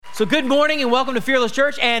So good morning and welcome to Fearless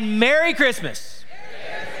Church and Merry Christmas.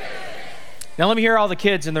 Merry Christmas. Now let me hear all the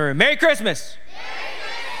kids in the room. Merry Christmas. Merry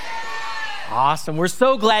Christmas. Awesome. We're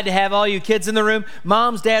so glad to have all you kids in the room.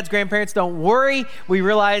 Moms, dads, grandparents, don't worry. We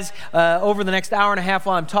realize over the next hour and a half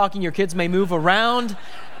while I'm talking, your kids may move around.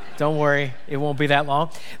 Don't worry, it won't be that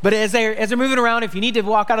long. But as they're moving around, if you need to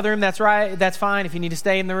walk out of the room, that's right, that's fine. If you need to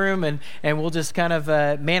stay in the room and we'll just kind of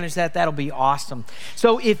manage that, that'll be awesome.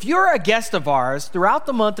 So if you're a guest of ours, throughout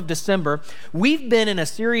the month of December, we've been in a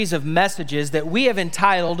series of messages that we have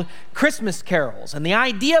entitled Christmas Carols. And the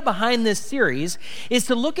idea behind this series is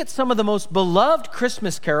to look at some of the most beloved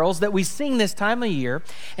Christmas carols that we sing this time of year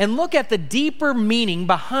and look at the deeper meaning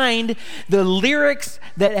behind the lyrics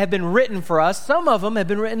that have been written for us. Some of them have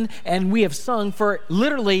been written and we have sung for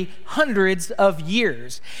literally hundreds of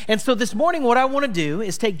years. And so this morning, what I want to do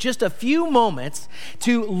is take just a few moments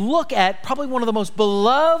to look at probably one of the most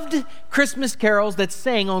beloved Christmas carols that's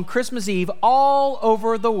sang on Christmas Eve all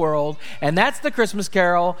over the world, and that's the Christmas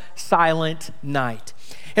carol, Silent Night.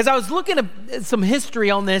 As I was looking at some history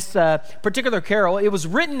on this particular carol, it was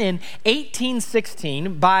written in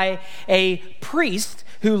 1816 by a priest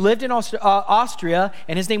who lived in Austria,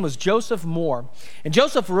 and his name was Joseph Mohr. And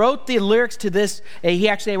Joseph wrote the lyrics to this. He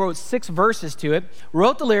actually wrote 6 verses to it,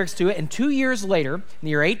 wrote the lyrics to it, and 2 years later, in the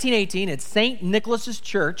year 1818, at St. Nicholas's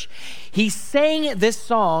Church, he sang this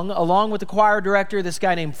song along with the choir director, this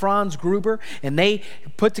guy named Franz Gruber, and they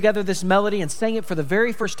put together this melody and sang it for the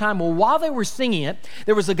very first time. Well, while they were singing it,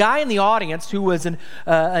 there was a guy in the audience who was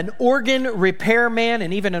an organ repairman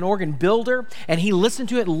and even an organ builder, and he listened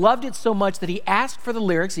to it, loved it so much that he asked for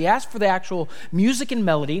the lyrics, he asked for the actual music and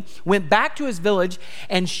melody, went back to his village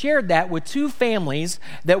and shared that with 2 families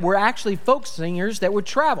that were actually folk singers that would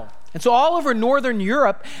travel. And so all over Northern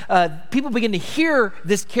Europe, people began to hear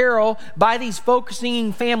this carol by these folk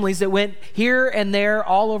singing families that went here and there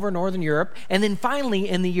all over Northern Europe. And then finally,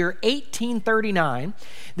 in the year 1839,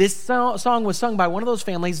 this song was sung by one of those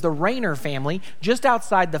families, the Rayner family, just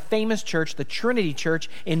outside the famous church, the Trinity Church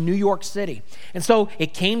in New York City. And so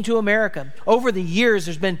it came to America. Over the years,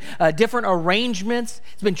 there's been different arrangements.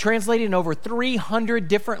 It's been translated in over 300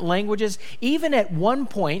 different languages. Even at one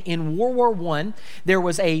point in World War I, there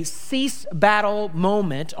was a cease battle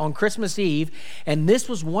moment on Christmas Eve, and this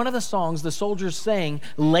was one of the songs the soldiers sang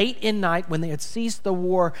late in night when they had ceased the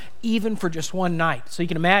war, even for just one night. So you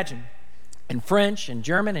can imagine, in French and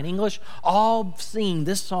German and English, all singing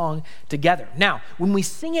this song together. Now, when we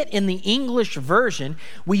sing it in the English version,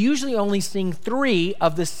 we usually only sing 3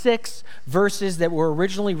 of the 6 verses that were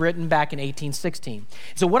originally written back in 1816.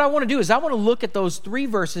 So what I want to do is I want to look at those 3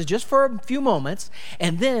 verses just for a few moments,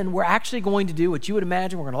 and then we're actually going to do what you would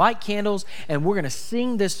imagine. We're going to light candles, and we're going to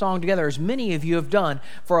sing this song together, as many of you have done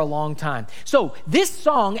for a long time. So this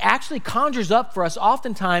song actually conjures up for us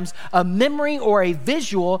oftentimes a memory or a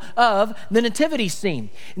visual of the nativity scene.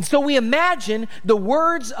 And so we imagine the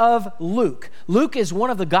words of Luke. Luke is one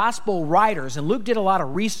of the gospel writers, and Luke did a lot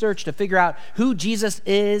of research to figure out who Jesus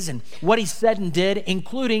is and what he said and did,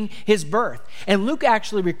 including his birth. And Luke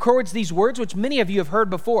actually records these words, which many of you have heard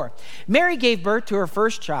before. Mary gave birth to her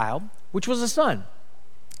first child, which was a son.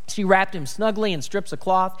 She wrapped him snugly in strips of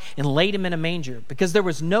cloth and laid him in a manger because there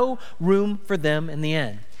was no room for them in the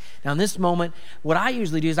inn. Now, in this moment, what I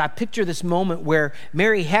usually do is I picture this moment where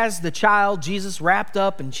Mary has the child, Jesus, wrapped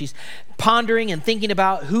up, and she's pondering and thinking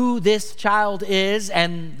about who this child is,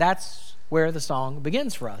 and that's where the song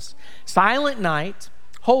begins for us. Silent night,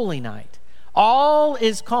 holy night. All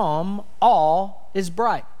is calm, all is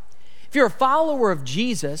bright. If you're a follower of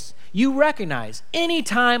Jesus, you recognize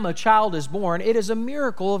anytime a child is born, it is a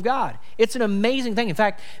miracle of God. It's an amazing thing. In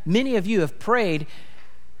fact, many of you have prayed,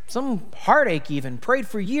 some heartache even, prayed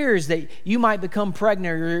for years that you might become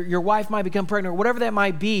pregnant or your wife might become pregnant or whatever that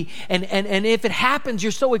might be. And if it happens,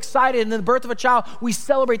 you're so excited. And then the birth of a child, we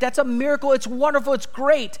celebrate. That's a miracle. It's wonderful. It's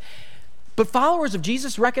great. But followers of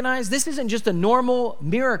Jesus recognize this isn't just a normal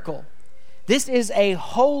miracle. This is a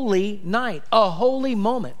holy night, a holy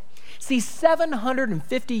moment. See,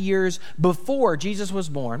 750 years before Jesus was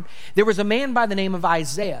born, there was a man by the name of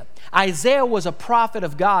Isaiah. Isaiah was a prophet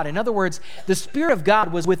of God. In other words, the Spirit of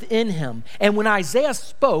God was within him. And when Isaiah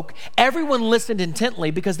spoke, everyone listened intently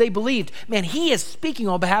because they believed, man, he is speaking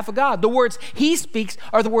on behalf of God. The words he speaks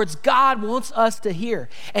are the words God wants us to hear.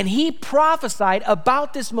 And he prophesied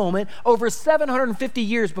about this moment over 750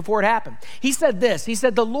 years before it happened. He said this, he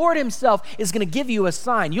said, the Lord himself is going to give you a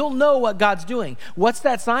sign. You'll know what God's doing. What's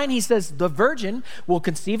that sign? He says, the virgin will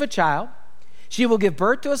conceive a child. She will give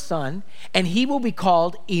birth to a son, and he will be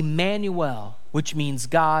called Emmanuel, which means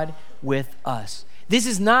God with us. This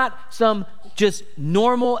is not some just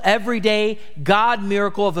normal, everyday God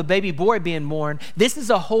miracle of a baby boy being born. This is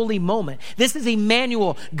a holy moment. This is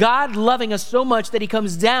Emmanuel, God loving us so much that he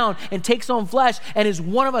comes down and takes on flesh and is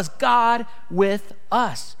one of us, God with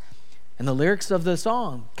us. And the lyrics of the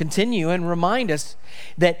song continue and remind us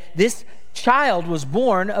that this child was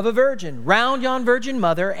born of a virgin, round yon virgin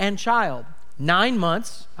mother and child. 9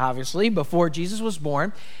 months, obviously, before Jesus was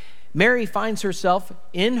born, Mary finds herself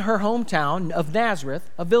in her hometown of Nazareth,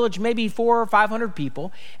 a village maybe 400 or 500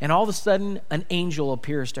 people, and all of a sudden an angel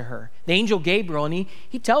appears to her. The angel Gabriel, and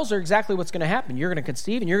he tells her exactly what's going to happen. You're going to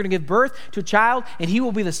conceive and you're going to give birth to a child, and he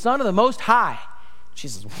will be the Son of the Most High. She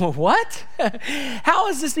says, well, what? How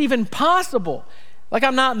is this even possible? Like,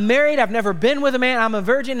 I'm not married, I've never been with a man, I'm a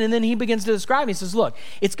virgin. And then he begins to describe me. He says, look,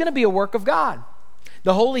 it's going to be a work of God.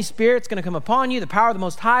 The Holy Spirit's going to come upon you. The power of the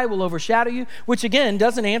Most High will overshadow you, which again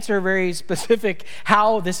doesn't answer very specific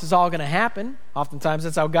how this is all going to happen. Oftentimes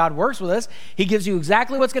that's how God works with us. He gives you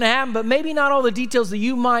exactly what's going to happen, but maybe not all the details that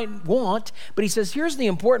you might want. But he says, here's the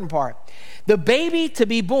important part. The baby to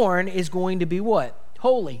be born is going to be what?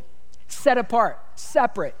 Holy, set apart,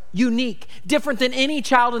 separate, unique, different than any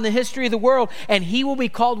child in the history of the world. And he will be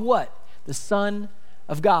called what? The Son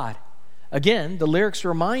of God. Again, the lyrics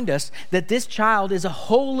remind us that this child is a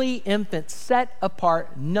holy infant, set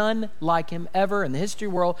apart, none like him ever in the history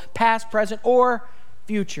of the world, past, present, or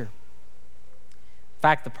future. In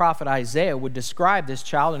fact, the prophet Isaiah would describe this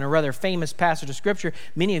child in a rather famous passage of Scripture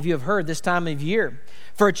many of you have heard this time of year.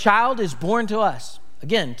 For a child is born to us.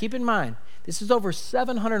 Again, keep in mind, this is over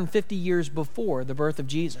 750 years before the birth of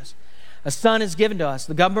Jesus. A son is given to us.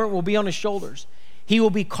 The government will be on his shoulders. He will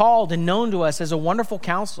be called and known to us as a wonderful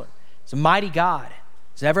counselor. He's a mighty God.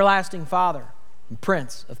 He's an everlasting Father and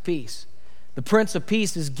Prince of Peace. The Prince of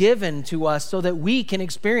Peace is given to us so that we can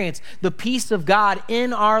experience the peace of God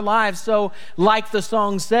in our lives. So, like the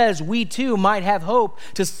song says, we too might have hope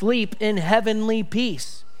to sleep in heavenly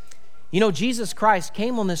peace. You know, Jesus Christ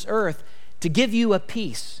came on this earth to give you a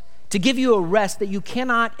peace, to give you a rest that you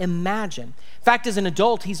cannot imagine. In fact, as an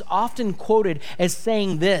adult, he's often quoted as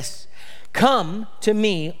saying this: come to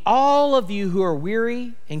me, all of you who are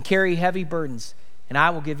weary and carry heavy burdens, and I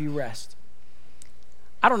will give you rest.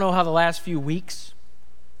 I don't know how the last few weeks,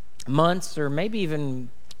 months, or maybe even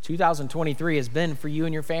 2023 has been for you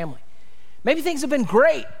and your family. Maybe things have been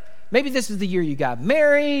great. Maybe this is the year you got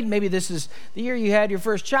married. Maybe this is the year you had your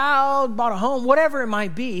first child, bought a home, whatever it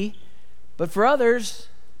might be. But for others,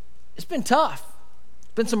 it's been tough.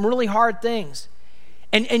 It's been some really hard things.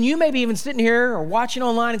 And you may be even sitting here or watching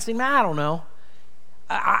online and saying, I don't know.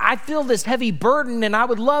 I feel this heavy burden and I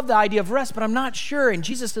would love the idea of rest, but I'm not sure. And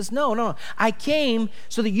Jesus says, no. I came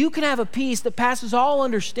so that you can have a peace that passes all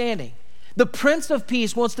understanding. The Prince of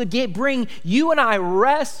Peace wants to bring you and I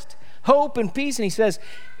rest, hope, and peace. And he says,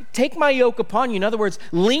 take my yoke upon you. In other words,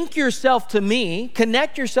 link yourself to me,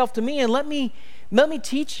 connect yourself to me, and let me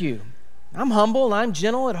teach you. I'm humble and I'm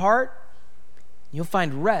gentle at heart. You'll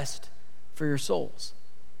find rest for your souls.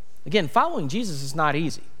 Again, following Jesus is not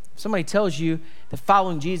easy. If somebody tells you that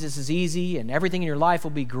following Jesus is easy and everything in your life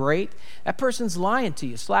will be great, that person's lying to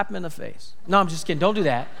you. Slap them in the face. No, I'm just kidding. Don't do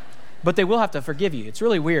that. But they will have to forgive you. It's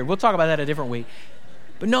really weird. We'll talk about that a different week.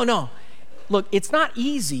 But no. Look, it's not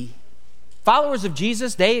easy. Followers of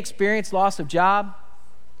Jesus, they experience loss of job,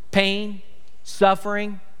 pain,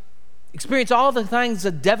 suffering, experience all the kinds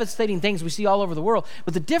of devastating things we see all over the world.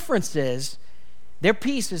 But the difference is their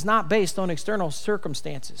peace is not based on external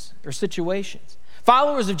circumstances or situations.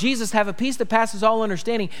 Followers of Jesus have a peace that passes all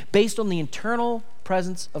understanding based on the internal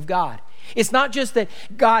presence of God. It's not just that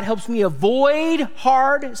God helps me avoid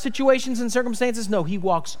hard situations and circumstances. No, he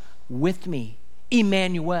walks with me.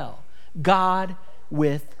 Emmanuel, God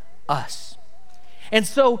with us. And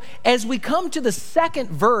so as we come to the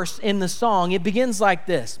second verse in the song, it begins like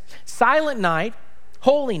this: silent night,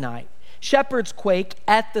 holy night, shepherds quake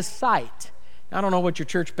at the sight. I don't know what your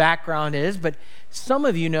church background is, but some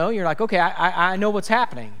of you know, you're like, okay, I know what's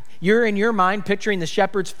happening. You're in your mind picturing the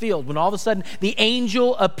shepherd's field when all of a sudden the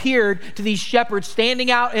angel appeared to these shepherds standing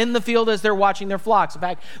out in the field as they're watching their flocks. In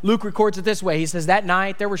fact, Luke records it this way. He says that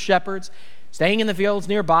night there were shepherds staying in the fields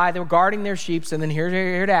nearby. They were guarding their sheep, and then here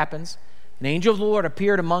it happens. An angel of the Lord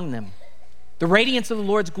appeared among them. The radiance of the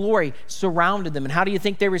Lord's glory surrounded them. And how do you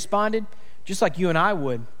think they responded? Just like you and I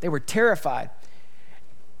would. They were terrified.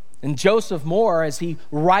 And Joseph Moore, as he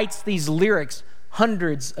writes these lyrics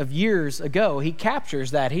hundreds of years ago, he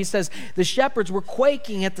captures that. He says, the shepherds were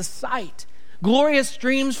quaking at the sight. Glorious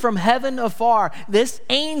streams from heaven afar. This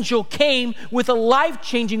angel came with a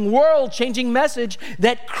life-changing, world-changing message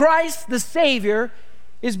that Christ the Savior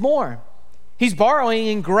is born. He's borrowing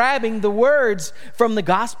and grabbing the words from the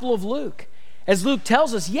Gospel of Luke. As Luke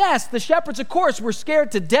tells us, yes, the shepherds, of course, were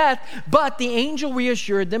scared to death, but the angel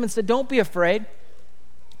reassured them and said, don't be afraid.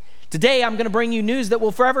 Today, I'm going to bring you news that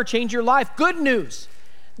will forever change your life. Good news,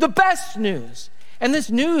 the best news. And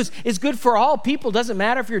this news is good for all people. Doesn't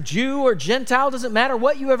matter if you're Jew or Gentile. Doesn't matter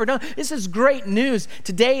what you've ever done. This is great news.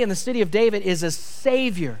 Today in the city of David is a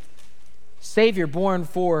Savior born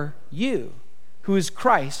for you, who is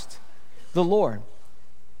Christ the Lord.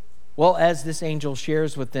 Well, as this angel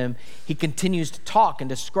shares with them, he continues to talk and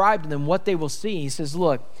describe to them what they will see. He says,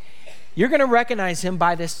 look, you're going to recognize him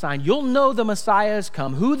by this sign. You'll know the Messiah has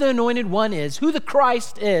come, who the anointed one is, who the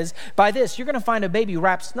Christ is. By this, you're going to find a baby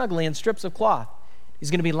wrapped snugly in strips of cloth. He's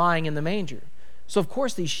going to be lying in the manger. So, of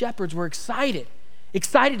course, these shepherds were excited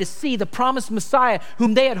to see the promised Messiah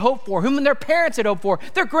whom they had hoped for, whom their parents had hoped for.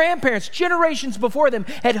 Their grandparents, generations before them,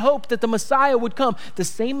 had hoped that the Messiah would come. The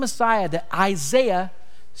same Messiah that Isaiah,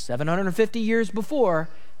 750 years before,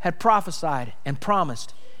 had prophesied and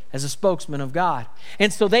promised as a spokesman of God.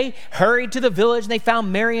 And so they hurried to the village and they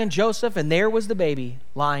found Mary and Joseph, and there was the baby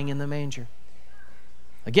lying in the manger.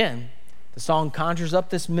 Again, the song conjures up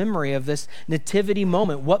this memory of this nativity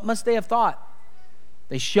moment. What must they have thought?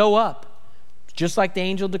 They show up, just like the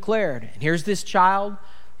angel declared. And here's this child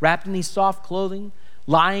wrapped in these soft clothing,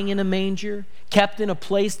 lying in a manger, kept in a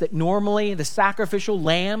place that normally the sacrificial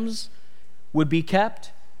lambs would be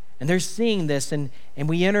kept. And they're seeing this, and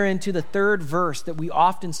we enter into the third verse that we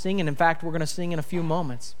often sing, and in fact, we're going to sing in a few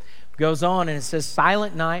moments. It goes on, and it says,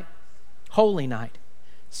 Silent night, holy night,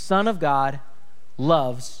 Son of God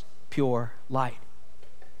loves pure light.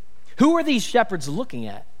 Who are these shepherds looking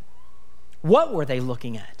at? What were they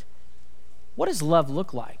looking at? What does love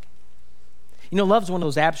look like? You know, love's one of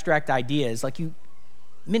those abstract ideas. Like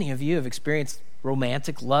many of you have experienced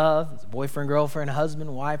romantic love, as a boyfriend, girlfriend,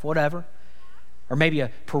 husband, wife, whatever. Or maybe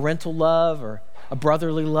a parental love, or a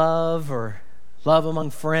brotherly love, or love among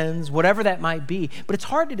friends, whatever that might be. But it's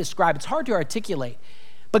hard to describe, it's hard to articulate.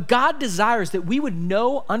 But God desires that we would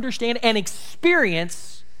know, understand, and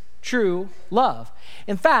experience true love.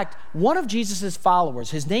 In fact, one of Jesus'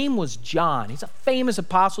 followers, his name was John. He's a famous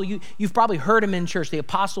apostle. You've probably heard him in church, the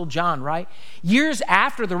Apostle John, right? Years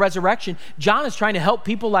after the resurrection, John is trying to help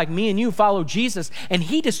people like me and you follow Jesus. And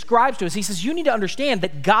he describes to us, he says, you need to understand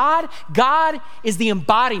that God is the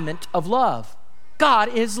embodiment of love. God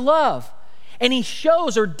is love. And he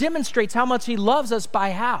shows or demonstrates how much he loves us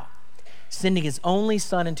by how? Sending his only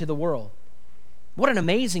son into the world. What an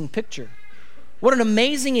amazing picture. What an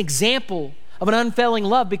amazing example of an unfailing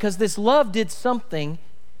love, because this love did something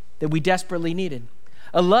that we desperately needed.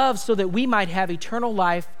 A love so that we might have eternal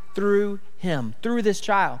life through him, through this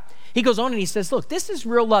child. He goes on and he says, look, this is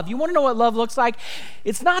real love. You want to know what love looks like?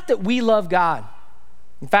 It's not that we love God.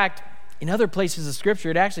 In fact, in other places of Scripture,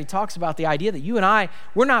 it actually talks about the idea that you and I,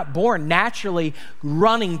 we're not born naturally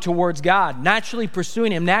running towards God, naturally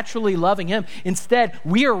pursuing him, naturally loving him. Instead,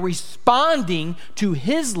 we are responding to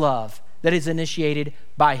his love that is initiated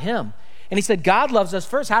by him. And he said, God loves us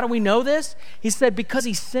first. How do we know this? He said, because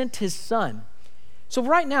he sent his son. So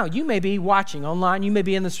right now, you may be watching online, you may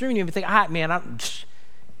be in this room, and you may think,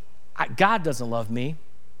 God doesn't love me.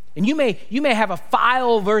 And you may have a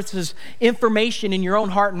file versus information in your own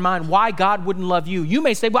heart and mind why God wouldn't love you. You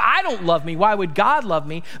may say, well, I don't love me. Why would God love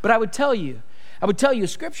me? But I would tell you,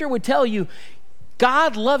 Scripture would tell you,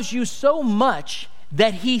 God loves you so much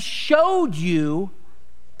that he showed you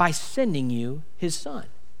by sending you his son.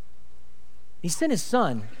 He sent his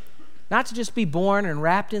son not to just be born and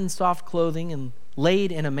wrapped in soft clothing and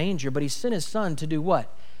laid in a manger, but he sent his son to do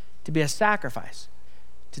what? To be a sacrifice,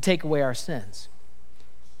 to take away our sins.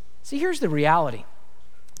 See, here's the reality.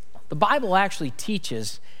 The Bible actually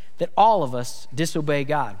teaches that all of us disobey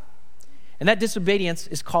God. And that disobedience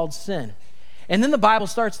is called sin. And then the Bible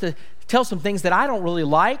starts to tell some things that I don't really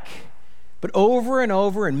like, but over and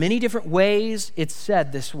over in many different ways, it's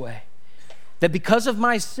said this way. That because of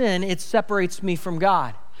my sin, it separates me from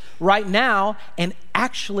God. Right now, and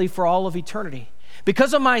actually for all of eternity.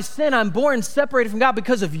 Because of my sin, I'm born separated from God.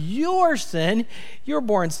 Because of your sin, you're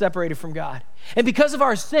born separated from God. And because of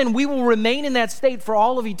our sin, we will remain in that state for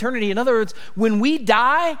all of eternity. In other words, when we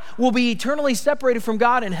die, we'll be eternally separated from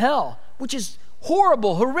God in hell, which is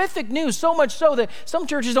horrible, horrific news, so much so that some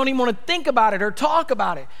churches don't even want to think about it or talk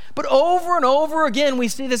about it. But over and over again, we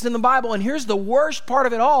see this in the Bible. And here's the worst part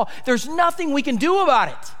of it all. There's nothing we can do about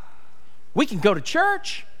it. We can go to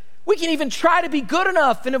church. We can even try to be good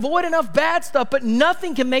enough and avoid enough bad stuff, but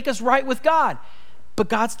nothing can make us right with God. But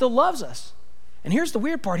God still loves us. And here's the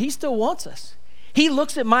weird part. He still wants us. He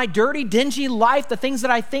looks at my dirty, dingy life, the things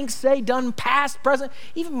that I think, say, done, past, present,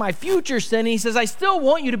 even my future sin, and he says, I still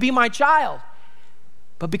want you to be my child.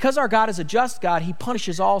 But because our God is a just God, he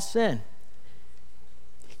punishes all sin.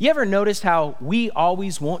 You ever notice how we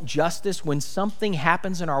always want justice when something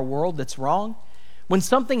happens in our world that's wrong? When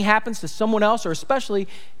something happens to someone else, or especially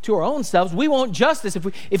to our own selves, we want justice.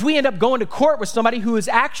 If we end up going to court with somebody who has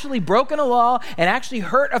actually broken a law and actually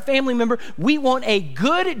hurt a family member, we want a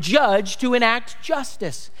good judge to enact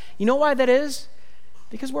justice. You know why that is?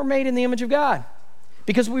 Because we're made in the image of God.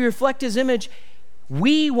 Because we reflect his image,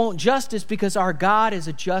 we want justice because our God is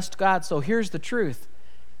a just God. So here's the truth.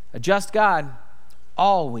 A just God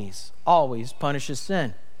always punishes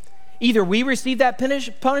sin. Either we receive that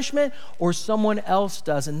punishment or someone else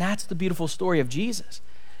does. And that's the beautiful story of Jesus.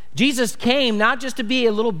 Jesus came not just to be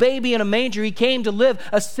a little baby in a manger. He came to live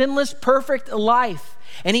a sinless, perfect life.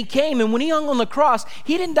 And he came, and when he hung on the cross,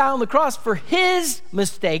 he didn't die on the cross for his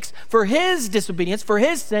mistakes, for his disobedience, for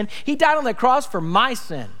his sin. He died on the cross for my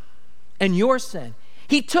sin and your sin.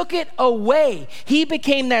 He took it away. He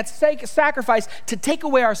became that sacrifice to take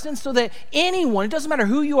away our sins so that anyone, it doesn't matter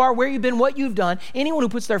who you are, where you've been, what you've done, anyone who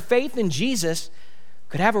puts their faith in Jesus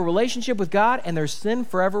could have a relationship with God and their sin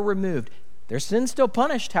forever removed. Their sin still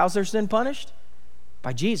punished. How's their sin punished?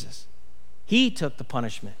 By Jesus. He took the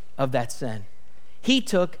punishment of that sin. He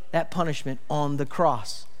took that punishment on the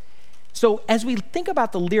cross. So as we think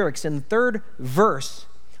about the lyrics in the third verse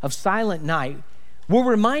of Silent Night, we're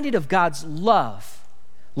reminded of God's love.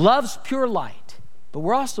 Love's pure light, but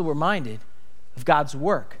we're also reminded of God's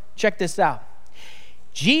work. Check this out.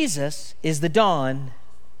 Jesus is the dawn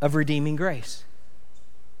of redeeming grace.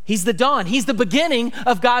 He's the dawn. He's the beginning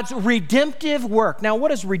of God's redemptive work. Now, what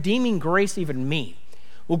does redeeming grace even mean?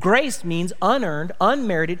 Well, grace means unearned,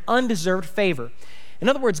 unmerited, undeserved favor. In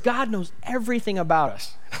other words, God knows everything about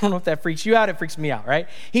us. I don't know if that freaks you out. It freaks me out, right?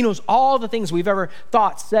 He knows all the things we've ever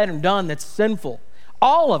thought, said, and done that's sinful.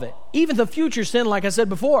 All of it, even the future sin, like I said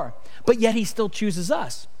before. But yet he still chooses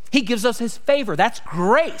us. He gives us his favor. That's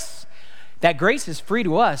grace. That grace is free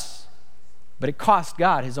to us, but it cost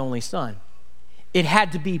God his only son. It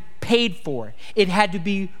had to be paid for. It had to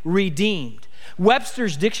be redeemed.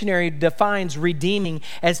 Webster's dictionary defines redeeming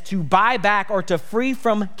as to buy back or to free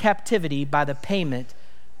from captivity by the payment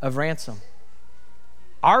of ransom.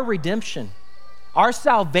 Our redemption, our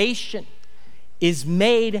salvation is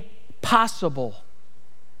made possible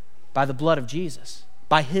by the blood of Jesus,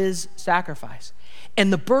 by his sacrifice.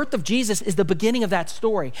 And the birth of Jesus is the beginning of that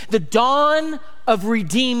story, the dawn of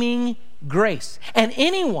redeeming grace. And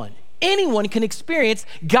anyone can experience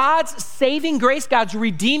God's saving grace, God's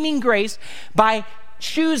redeeming grace, by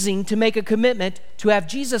choosing to make a commitment to have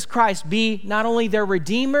Jesus Christ be not only their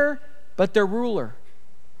Redeemer, but their ruler.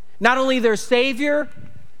 Not only their Savior,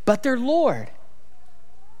 but their Lord.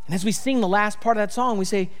 And as we sing the last part of that song, we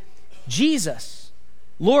say, Jesus,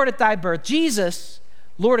 Lord at thy birth. Jesus,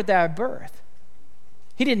 Lord at thy birth.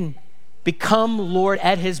 He didn't become Lord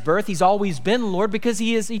at his birth. He's always been Lord because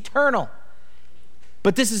he is eternal.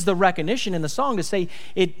 But this is the recognition in the song to say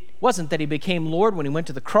it wasn't that he became Lord when he went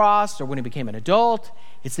to the cross or when he became an adult.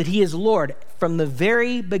 It's that he is Lord from the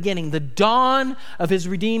very beginning, the dawn of his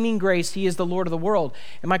redeeming grace. He is the Lord of the world.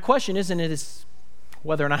 And my question isn't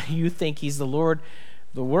whether or not you think he's the Lord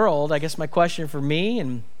of the world. I guess my question for me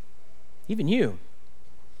and even you,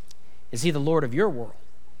 is he the Lord of your world?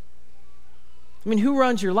 I mean, who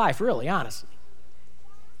runs your life, really, honestly?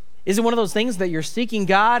 Is it one of those things that you're seeking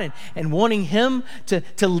God and wanting him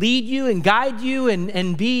to lead you and guide you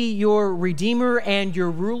and be your Redeemer and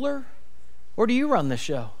your ruler? Or do you run the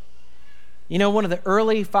show? You know, one of the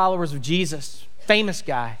early followers of Jesus, famous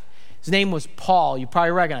guy, his name was Paul. You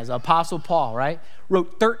probably recognize the Apostle Paul, right?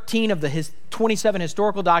 Wrote 13 of his 27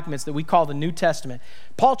 historical documents that we call the New Testament.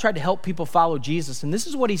 Paul tried to help people follow Jesus, and this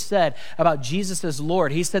is what he said about Jesus as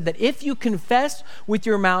Lord. He said that if you confess with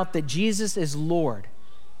your mouth that Jesus is Lord,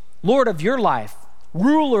 Lord of your life,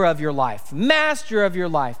 ruler of your life, master of your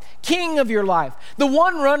life, king of your life, the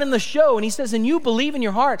one running the show, and he says, and you believe in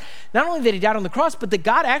your heart, not only that he died on the cross, but that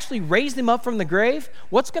God actually raised him up from the grave,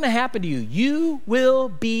 what's going to happen to you? You will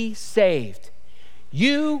be saved.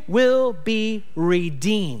 You will be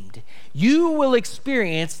redeemed. You will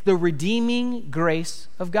experience the redeeming grace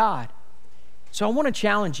of God. So I want to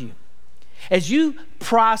challenge you. As you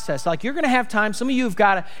process, like you're going to have time, some of you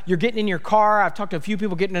you're getting in your car. I've talked to a few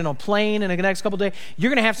people getting in a plane in the next couple of days. You're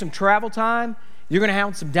going to have some travel time. You're going to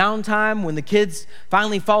have some downtime when the kids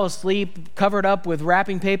finally fall asleep, covered up with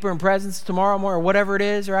wrapping paper and presents tomorrow morning or whatever it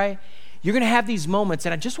is, right? You're going to have these moments,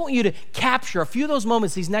 and I just want you to capture a few of those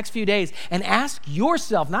moments these next few days and ask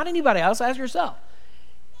yourself, not anybody else, ask yourself,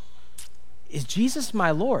 is Jesus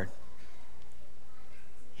my Lord?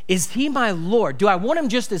 Is he my Lord? Do I want him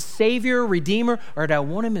just as Savior, Redeemer, or do I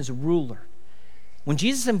want him as ruler? When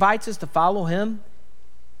Jesus invites us to follow him,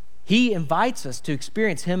 he invites us to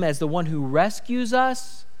experience him as the one who rescues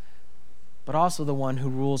us, but also the one who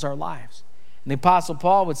rules our lives. And the Apostle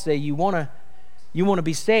Paul would say, you want to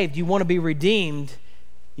be saved, you want to be redeemed,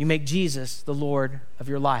 you make Jesus the Lord of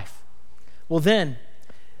your life. Well, then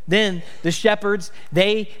the shepherds,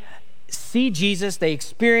 they see Jesus, they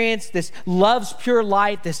experience this love's pure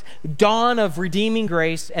light, this dawn of redeeming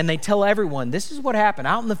grace, and they tell everyone, this is what happened.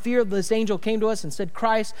 Out in the field, this angel came to us and said,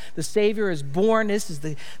 Christ, the Savior, is born. This is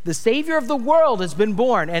the Savior of the world has been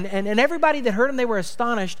born. And everybody that heard him, they were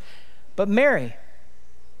astonished. But Mary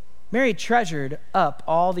treasured up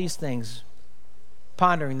all these things,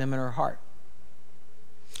 pondering them in her heart.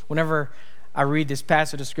 Whenever I read this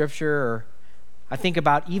passage of Scripture, or I think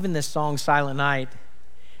about even this song, Silent Night,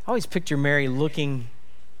 I always picture Mary looking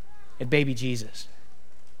at baby Jesus.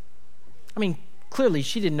 I mean, clearly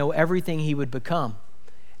she didn't know everything he would become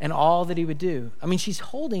and all that he would do. I mean, she's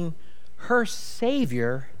holding her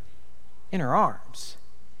Savior in her arms.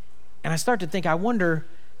 And I start to think, I wonder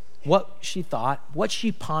what she thought, what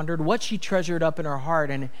she pondered, what she treasured up in her heart.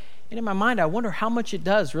 And in my mind, I wonder how much it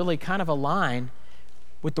does really kind of align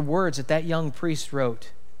with the words that young priest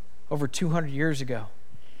wrote over 200 years ago.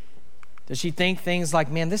 Does she think things like,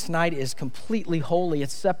 man, this night is completely holy,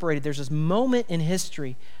 it's separated. There's this moment in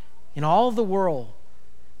history, in all of the world,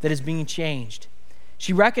 that is being changed.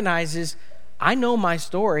 She recognizes, I know my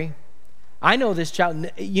story. I know this child.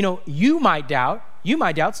 You know, you might doubt.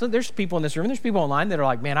 So there's people in this room, there's people online that are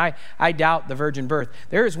like, man, I doubt the virgin birth.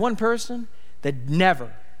 There is one person that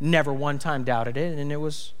never one time doubted it, and it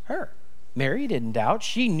was her. Mary didn't doubt.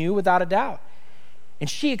 She knew without a doubt. And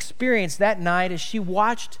she experienced that night as she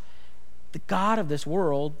watched the God of this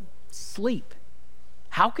world sleep.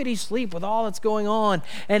 How could he sleep with all that's going on?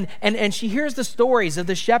 And she hears the stories of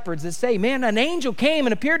the shepherds that say, man, an angel came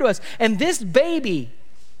and appeared to us, and this baby,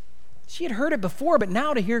 she had heard it before, but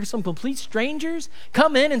now to hear some complete strangers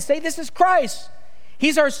come in and say, this is Christ.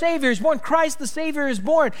 He's our Savior. He's born. Christ the Savior is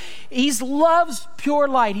born. He's love's pure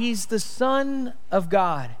light. He's the Son of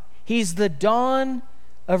God. He's the dawn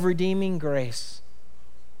of redeeming grace.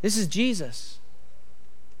 This is Jesus.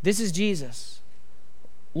 This is Jesus,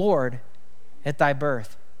 Lord, at thy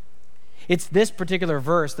birth. It's this particular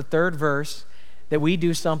verse, the third verse, that we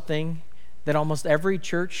do something that almost every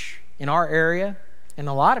church in our area and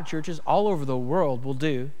a lot of churches all over the world will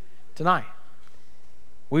do tonight.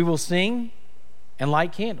 We will sing and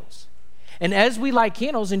light candles. And as we light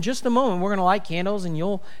candles, in just a moment, we're going to light candles, and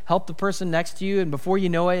you'll help the person next to you. And before you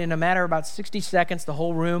know it, in a matter of about 60 seconds, the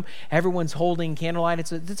whole room, everyone's holding candlelight.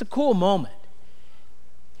 It's a cool moment.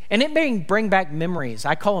 And it may bring back memories.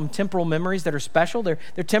 I call them temporal memories that are special. They're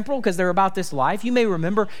temporal because they're about this life. You may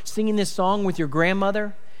remember singing this song with your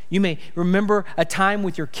grandmother. You may remember a time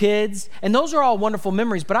with your kids. And those are all wonderful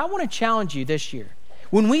memories. But I want to challenge you this year.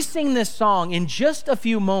 When we sing this song in just a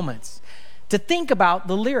few moments, to think about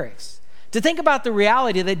the lyrics. To think about the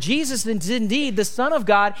reality that Jesus is indeed the Son of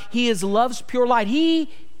God. He is love's pure light.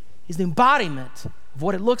 He is the embodiment of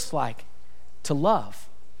what it looks like to love.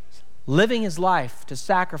 Living his life to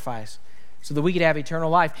sacrifice so that we could have eternal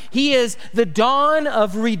life. He is the dawn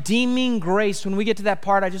of redeeming grace. When we get to that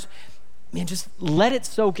part, just let it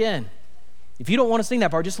soak in. If you don't want to sing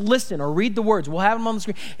that part, just listen or read the words. We'll have them on the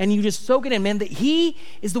screen. And you just soak it in, man, that he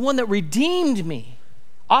is the one that redeemed me,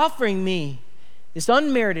 offering me this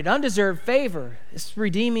unmerited, undeserved favor, this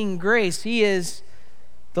redeeming grace. He is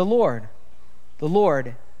the Lord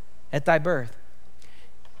at thy birth.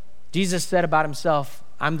 Jesus said about himself,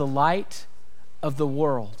 I'm the light of the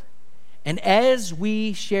world. And as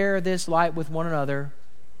we share this light with one another,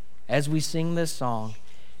 as we sing this song,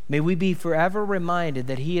 may we be forever reminded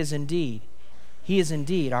that he is indeed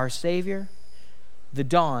our Savior, the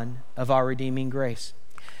dawn of our redeeming grace.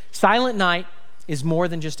 Silent Night is more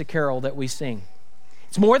than just a carol that we sing.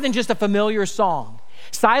 It's more than just a familiar song.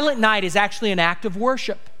 Silent Night is actually an act of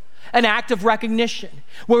worship, an act of recognition,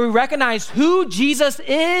 where we recognize who Jesus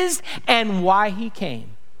is and why he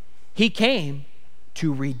came. He came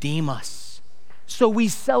to redeem us. So we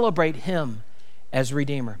celebrate him as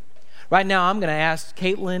Redeemer. Right now, I'm going to ask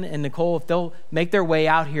Caitlin and Nicole if they'll make their way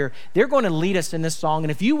out here. They're going to lead us in this song.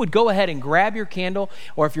 And if you would go ahead and grab your candle,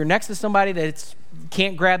 or if you're next to somebody that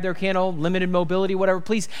can't grab their candle, limited mobility, whatever,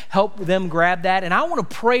 please help them grab that. And I want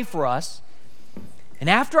to pray for us. And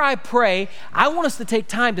after I pray, I want us to take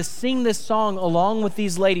time to sing this song along with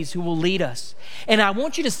these ladies who will lead us. And I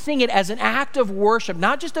want you to sing it as an act of worship,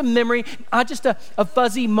 not just a memory, not just a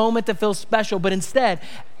fuzzy moment that feels special, but instead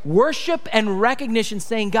Worship and recognition,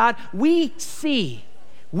 saying, God, we see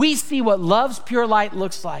what love's pure light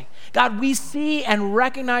looks like. God, we see and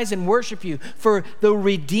recognize and worship you for the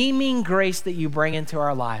redeeming grace that you bring into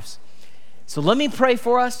our lives. So let me pray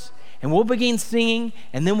for us, and we'll begin singing,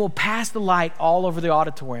 and then we'll pass the light all over the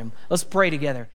auditorium. Let's pray together.